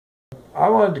I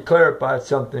wanted to clarify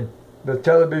something. The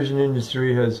television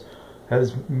industry has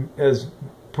has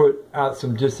put out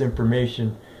some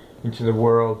disinformation into the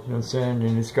world. You know what I'm saying?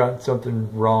 And it's got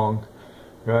something wrong,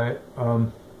 right? I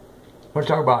want to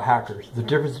talk about hackers. The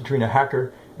difference between a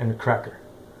hacker and a cracker.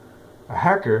 A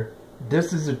hacker.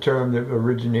 This is a term that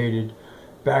originated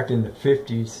back in the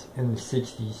 50s and the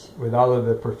 60s with all of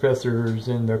the professors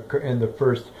and the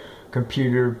first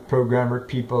computer programmer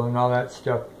people and all that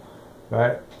stuff,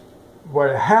 right?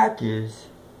 What a hack is,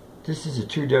 this is a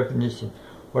true definition.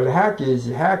 What a hack is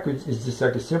just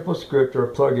like a simple script or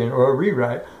a plugin or a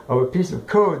rewrite of a piece of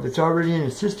code that's already in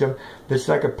a system that's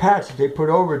like a patch that they put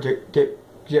over to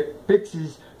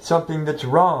fixes something that's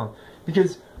wrong.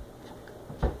 Because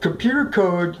computer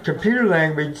code, computer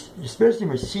language, especially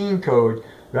machine code,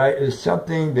 right, is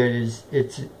something that is,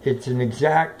 it's an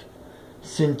exact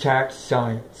syntax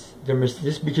science.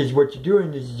 Just because what you're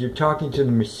doing is you're talking to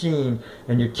the machine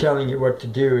and you're telling it what to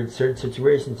do in certain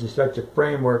situations. It's like the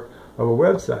framework of a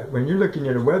website. When you're looking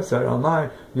at a website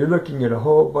online, you're looking at a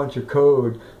whole bunch of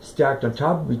code stacked on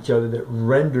top of each other that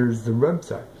renders the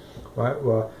website, right?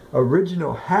 Well,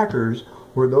 original hackers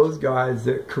were those guys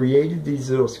that created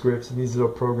these little scripts and these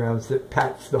little programs that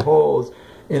patched the holes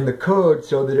in the code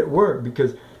so that it worked.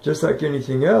 Because just like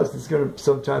anything else, it's going to,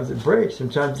 sometimes it breaks,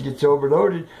 sometimes it gets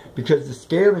overloaded because the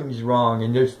scaling is wrong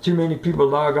and there's too many people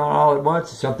log on all at once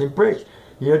and something breaks.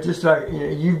 You know, just like, you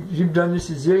know, you've done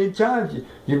this a zillion times.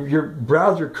 Your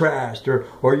browser crashed, or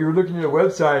you were looking at a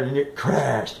website and it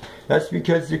crashed. That's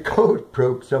because the code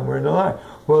broke somewhere in the line.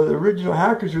 Well, the original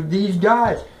hackers were these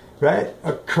guys, right?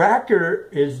 A cracker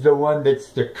is the one that's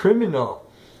the criminal,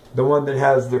 the one that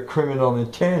has the criminal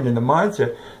intent and the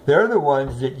mindset. They're the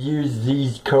ones that use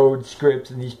these code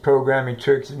scripts and these programming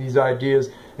tricks and these ideas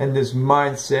and this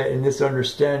mindset and this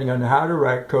understanding on how to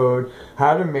write code,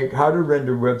 how to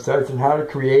render websites, and how to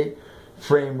create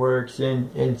frameworks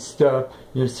and stuff,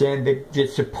 you know, saying that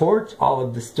supports all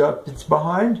of the stuff that's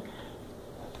behind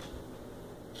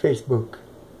Facebook,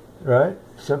 right?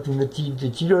 Something that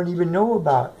you don't even know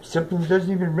about, something that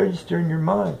doesn't even register in your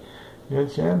mind. You know what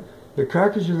I'm saying? The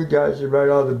crackers are the guys that write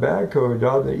all the bad code,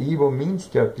 all the evil, mean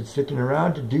stuff that's sticking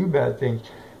around to do bad things.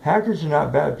 Hackers are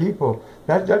not bad people.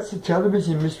 That's the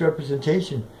television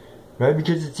misrepresentation, right?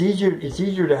 Because it's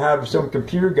easier to have some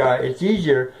computer guy. It's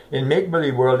easier in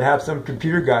make-believe world to have some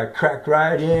computer guy crack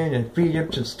right in and feed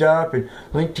him some stuff and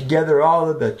link together all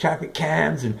of the traffic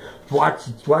cams and watch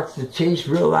the chase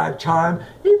real live time.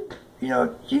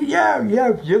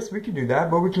 Yes, we can do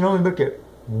that, but we can only look at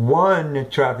one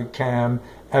traffic cam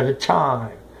at a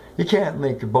time. You can't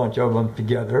link a bunch of them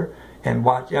together and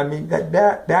watch. I mean,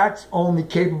 that's only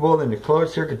capable in the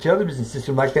closed circuit television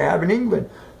system like they have in England.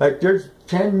 Like there's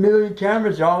 10 million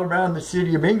cameras all around the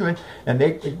city of England, and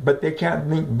but they can't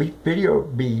link video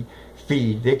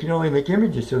feed. They can only link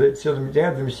images. So they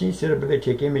have the machine set up, but they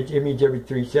take image every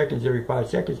 3 seconds, every 5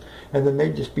 seconds, and then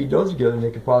they just feed those together and they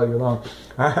can follow you along.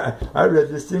 I read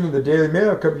this thing in the Daily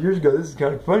Mail a couple years ago. This is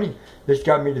kind of funny. This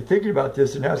got me to thinking about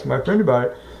this and asking my friend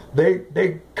about it.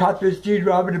 They caught this dude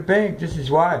robbing a bank. This is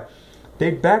why. They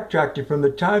backtracked it from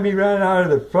the time he ran out of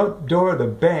the front door of the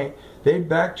bank. They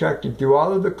backtracked it through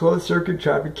all of the closed circuit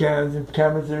traffic cams and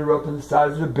cameras that are up on the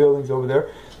sides of the buildings over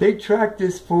there. They tracked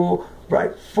this fool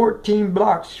right 14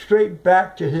 blocks straight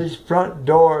back to his front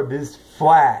door of his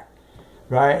flat,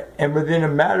 right? And within a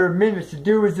matter of minutes, the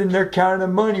dude was in there counting the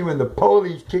money when the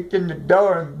police kicked in the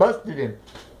door and busted him.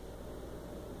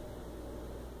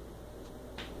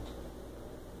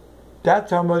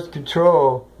 That's how much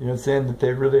control, you know what I'm saying, that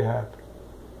they really have.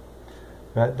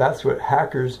 Right? That's what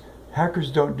hackers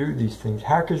don't do these things.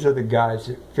 Hackers are the guys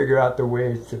that figure out the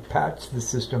ways to patch the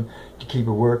system to keep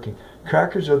it working.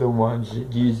 Crackers are the ones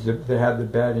that have the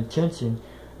bad intention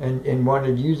and want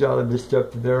to use all of this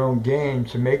stuff to their own gain,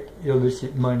 to make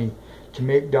illicit money, to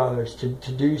make dollars, to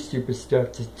do stupid stuff,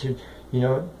 you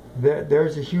know,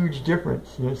 there's a huge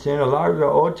difference. You know what I'm saying? A lot of the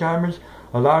old timers,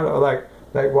 a lot of like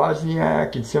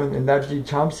Wozniak and that dude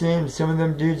Thompson and some of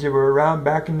them dudes that were around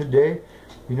back in the day,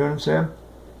 you know what I'm saying?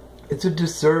 It's a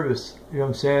disservice, you know what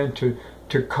I'm saying,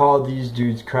 to call these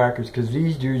dudes crackers, because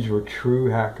these dudes were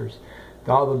true hackers.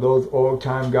 All of those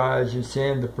old-time guys, you're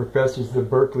saying, the professors at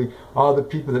Berkeley, all the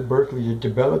people at Berkeley that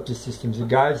developed the systems, the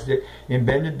guys that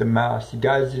invented the mouse, the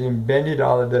guys that invented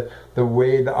all of the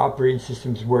way the operating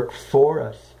systems work for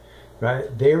us,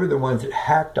 right? They were the ones that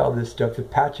hacked all this stuff to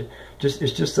patch it.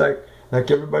 It's just like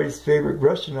everybody's favorite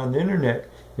Russian on the internet,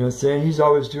 you know what I'm saying? He's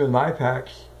always doing life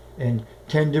hacks and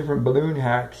 10 different balloon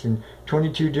hacks and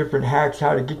 22 different hacks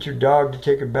how to get your dog to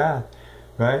take a bath,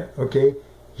 right? Okay,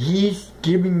 he's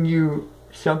giving you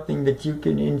something that you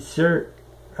can insert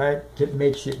right, that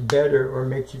makes it better or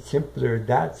makes it simpler.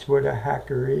 That's what a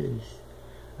hacker is.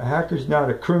 A hacker's not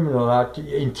a criminal out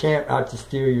to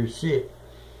steal your shit,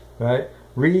 right?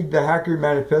 Read the Hacker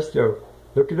Manifesto.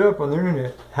 Look it up on the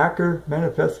internet. Hacker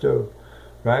Manifesto,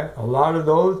 right? A lot of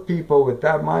those people with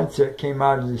that mindset came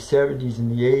out of the 70s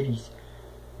and the 80s,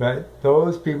 right?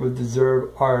 Those people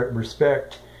deserve our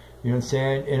respect, you know what I'm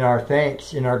saying, and our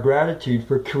thanks and our gratitude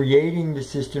for creating the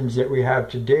systems that we have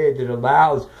today that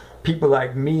allows people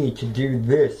like me to do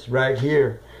this right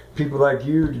here. People like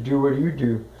you to do what you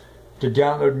do, to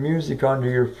download music onto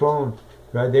your phone,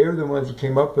 right? They were the ones that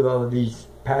came up with all of these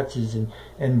patches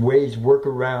and ways,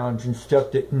 workarounds and stuff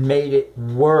that made it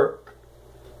work.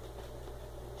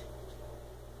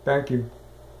 Thank you.